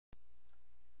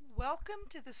Welcome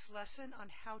to this lesson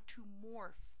on how to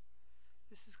morph.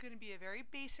 This is going to be a very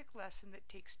basic lesson that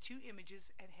takes two images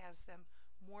and has them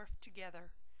morph together.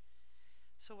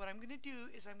 So what I'm going to do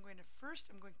is I'm going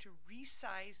to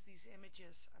resize these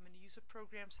images. I'm going to use a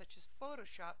program such as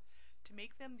Photoshop to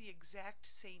make them the exact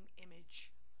same image.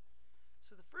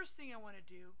 So the first thing I want to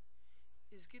do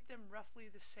is get them roughly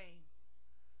the same.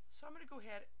 So I'm going to go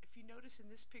ahead, if you notice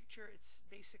in this picture it's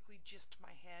basically just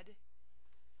my head.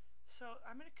 So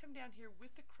I'm going to come down here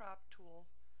with the crop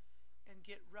tool and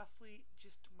get roughly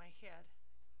just my head.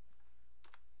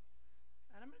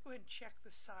 And I'm going to go ahead and check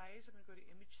the size. I'm going to go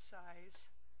to image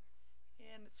size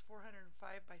and it's 405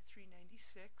 by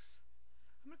 396.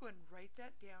 I'm going to go ahead and write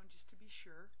that down just to be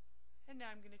sure. And now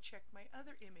I'm going to check my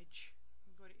other image.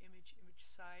 I'm going to go to image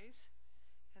size,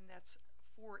 and that's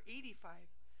 485.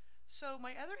 So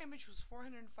my other image was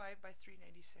 405 by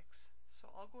 396. So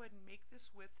I'll go ahead and make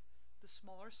this width the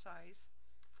smaller size,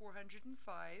 405,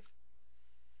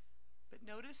 but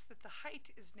notice that the height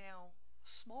is now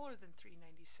smaller than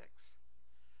 396.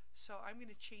 So I'm going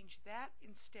to change that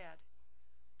instead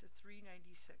to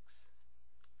 396.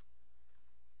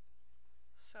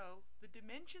 So the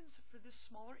dimensions for this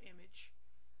smaller image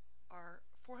are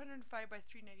 405 by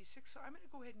 396. So I'm going to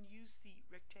go ahead and use the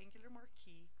rectangular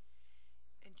marquee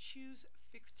and choose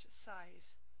fixed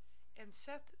size and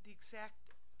set the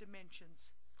exact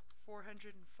dimensions.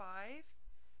 405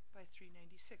 by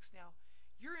 396. Now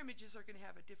your images are going to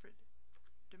have a different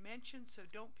dimension, so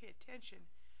don't pay attention.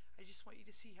 I just want you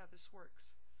to see how this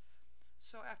works.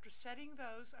 So after setting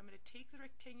those, I'm going to take the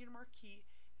rectangular marquee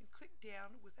and click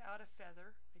down without a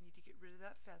feather. I need to get rid of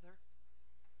that feather.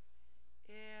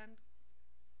 And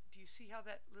do you see how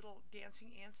that little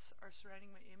dancing ants are surrounding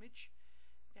my image?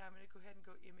 Now I'm going to go ahead and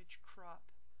go image crop.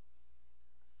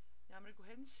 Now I'm going to go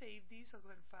ahead and save these. I'll go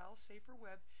ahead and file, save for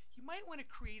web. You might want to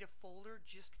create a folder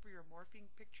just for your morphing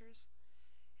pictures.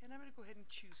 And I'm going to go ahead and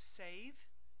choose save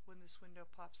when this window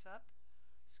pops up.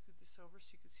 Scoot this over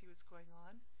so you can see what's going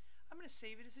on. I'm going to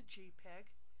save it as a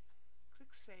JPEG.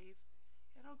 Click save.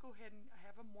 And I'll go ahead and I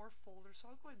have a morph folder,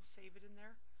 so I'll go ahead and save it in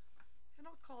there. And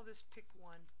I'll call this pic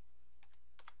 1.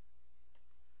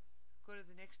 Go to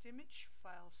the next image,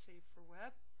 file, save for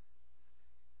web.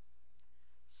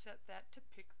 Set that to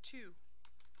pic 2.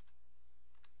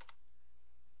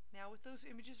 Now with those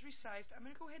images resized, I'm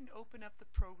going to go ahead and open up the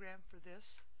program for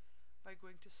this by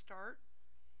going to Start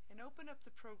and open up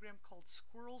the program called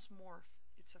Sqirlz Morph.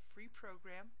 It's a free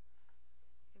program,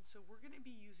 and so we're going to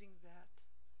be using that.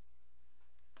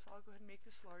 So I'll go ahead and make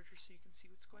this larger so you can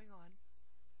see what's going on.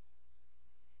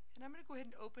 And I'm going to go ahead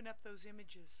and open up those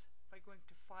images by going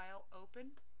to File,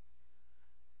 Open.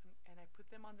 And I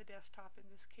put them on the desktop in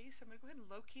this case. I'm going to go ahead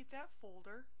and locate that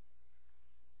folder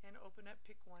and open up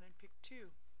pic 1 and pic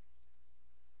 2.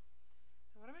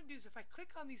 And what I'm going to do is if I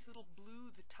click on these little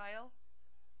blue, the tile,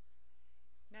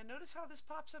 now notice how this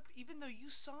pops up even though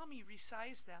you saw me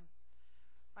resize them.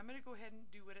 I'm going to go ahead and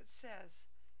do what it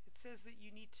says. It says that you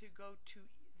need to go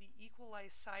to the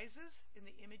equalize sizes in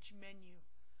the image menu.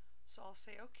 So I'll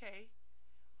say OK.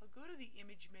 I'll go to the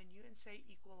image menu and say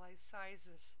equalize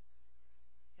sizes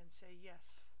and say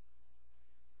yes.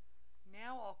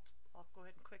 Now I'll go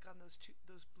ahead and click on those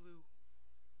blue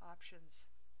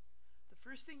options. The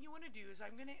first thing you want to do is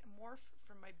I'm going to morph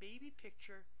from my baby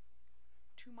picture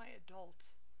to my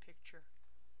adult picture.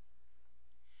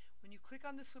 When you click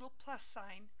on this little plus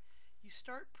sign, you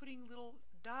start putting little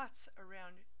dots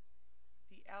around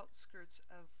the outskirts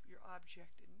of your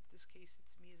object. In this case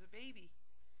it's me as a baby.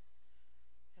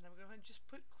 And I'm going to go ahead and just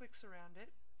put clicks around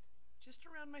it, just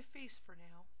around my face for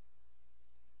now.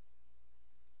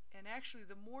 And actually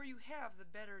the more you have, the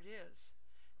better it is.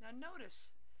 Now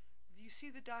notice, do you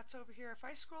see the dots over here? If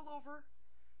I scroll over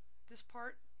this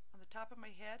part on the top of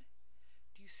my head,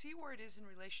 do you see where it is in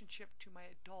relationship to my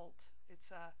adult?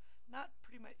 It's not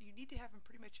pretty much, you need to have them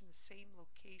pretty much in the same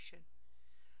location.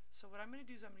 So what I'm going to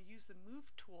do is I'm going to use the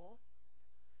move tool,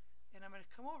 and I'm going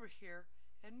to come over here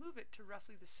and move it to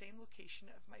roughly the same location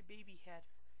of my baby head.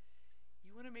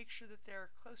 You want to make sure that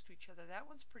they're close to each other. That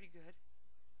one's pretty good.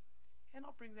 And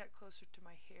I'll bring that closer to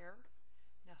my hair.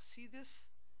 Now see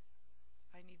this?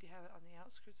 I need to have it on the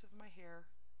outskirts of my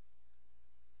hair.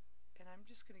 And I'm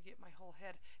just going to get my whole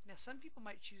head. Now some people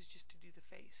might choose just to do the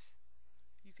face.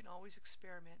 You can always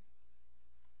experiment.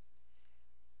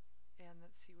 And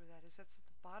let's see where that is. That's at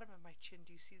the bottom of my chin.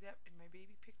 Do you see that in my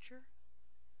baby picture?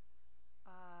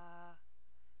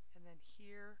 And then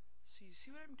here. So you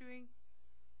see what I'm doing?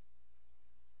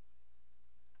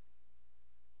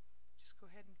 Just go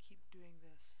ahead and keep doing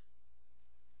this.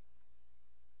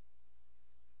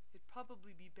 It'd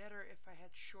probably be better if I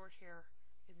had short hair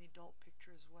in the adult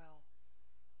picture as well.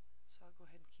 So I'll go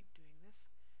ahead and keep doing this.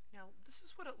 Now this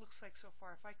is what it looks like so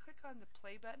far. If I click on the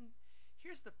play button,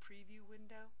 here's the preview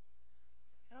window.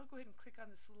 And I'll go ahead and click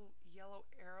on this little yellow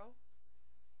arrow.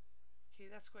 Okay,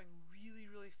 that's going really,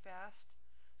 really fast.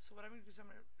 So what I'm going to do is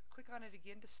I'm going to click on it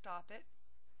again to stop it.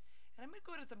 And I'm going to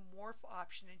go to the morph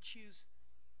option and choose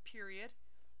period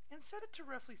and set it to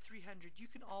roughly 300.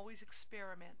 You can always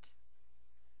experiment.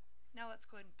 Now let's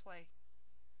go ahead and play.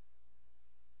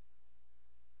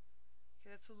 Okay,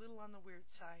 that's a little on the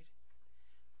weird side.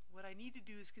 What I need to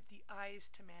do is get the eyes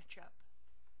to match up.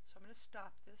 So I'm going to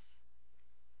stop this,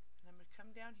 and I'm going to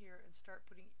come down here and start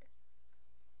putting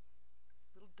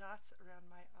little dots around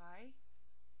my eye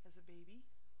as a baby.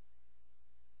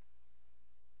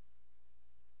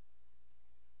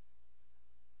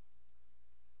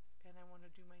 And I want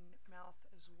to do my mouth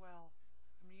as well.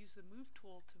 I'm going to use the move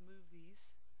tool to move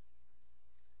these.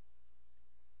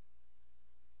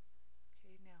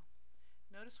 Okay, now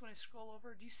notice when I scroll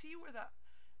over, do you see where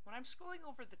when I'm scrolling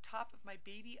over the top of my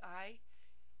baby eye,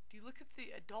 do you look at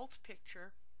the adult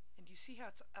picture and do you see how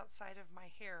it's outside of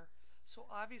my hair? So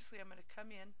obviously I'm going to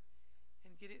come in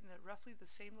and get it in roughly the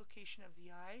same location of the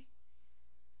eye.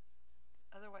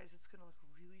 Otherwise it's going to look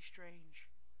really strange.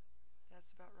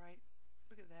 That's about right.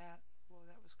 Look at that. Whoa,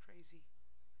 that was crazy.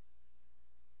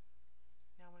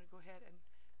 Now I'm going to go ahead and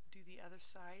do the other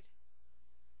side.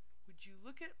 Would you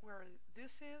look at where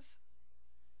this is?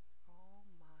 Oh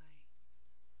my.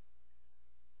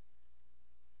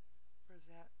 Where's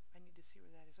that? I need to see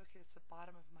where that is. Okay, that's the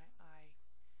bottom of my eye.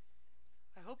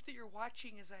 I hope that you're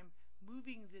watching as I'm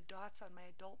moving the dots on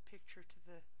my adult picture to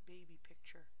the baby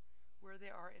picture, where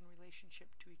they are in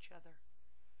relationship to each other.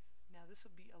 Now this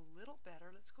will be a little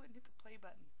better. Let's go ahead and hit the play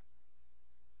button.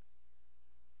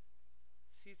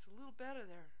 See, it's a little better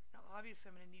there. Now obviously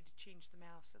I'm going to need to change the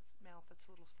mouth. That's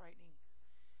a little frightening.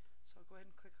 So I'll go ahead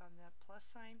and click on that plus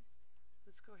sign.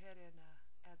 Let's go ahead and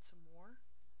add some more.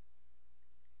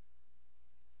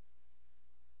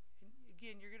 And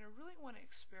again, you're going to really want to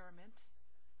experiment.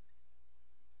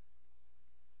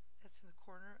 That's in the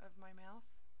corner of my mouth.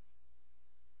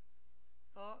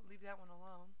 Oh, leave that one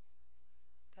alone.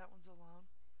 That one's alone.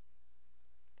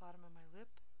 Bottom of my lip,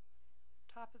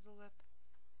 top of the lip,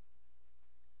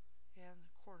 and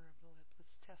the corner of the lip.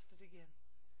 Let's test it again.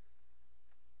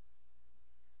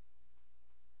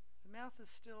 The mouth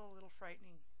is still a little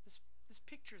frightening. This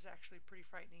picture is actually pretty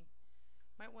frightening.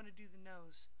 Might want to do the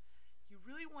nose. You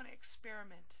really want to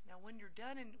experiment. Now when you're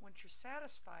done and once you're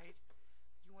satisfied,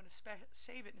 you want to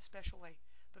save it in a special way.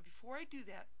 But before I do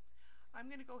that,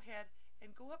 I'm going to go ahead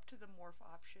and go up to the morph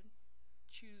option,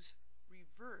 choose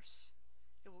reverse.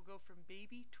 It will go from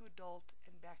baby to adult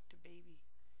and back to baby.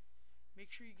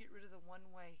 Make sure you get rid of the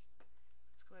one way.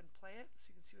 Let's go ahead and play it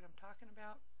so you can see what I'm talking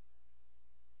about.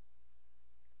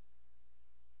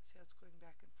 See how it's going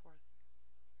back and forth.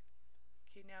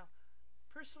 Okay, now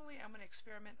personally I'm going to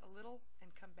experiment a little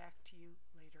and come back to you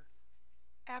later.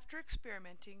 After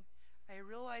experimenting, I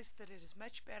realized that it is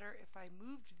much better if I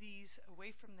moved these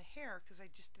away from the hair, because I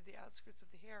just did the outskirts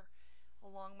of the hair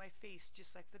along my face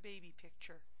just like the baby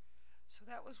picture. So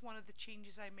that was one of the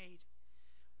changes I made.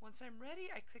 Once I'm ready,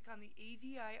 I click on the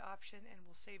AVI option and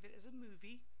we'll save it as a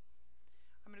movie.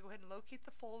 I'm going to go ahead and locate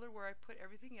the folder where I put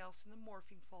everything else in the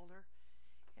morphing folder,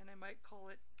 and I might call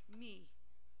it Me.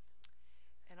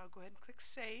 And I'll go ahead and click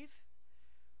save.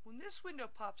 When this window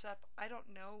pops up, I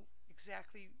don't know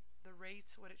exactly the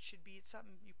rates, what it should be. It's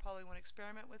something you probably want to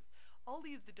experiment with. I'll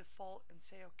leave the default and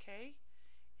say OK,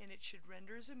 and it should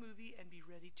render as a movie and be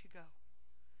ready to go.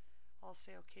 I'll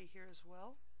say OK here as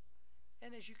well,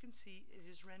 and as you can see, it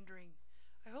is rendering.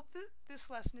 I hope that this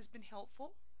lesson has been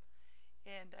helpful,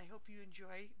 and I hope you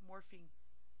enjoy morphing.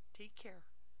 Take care.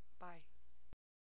 Bye.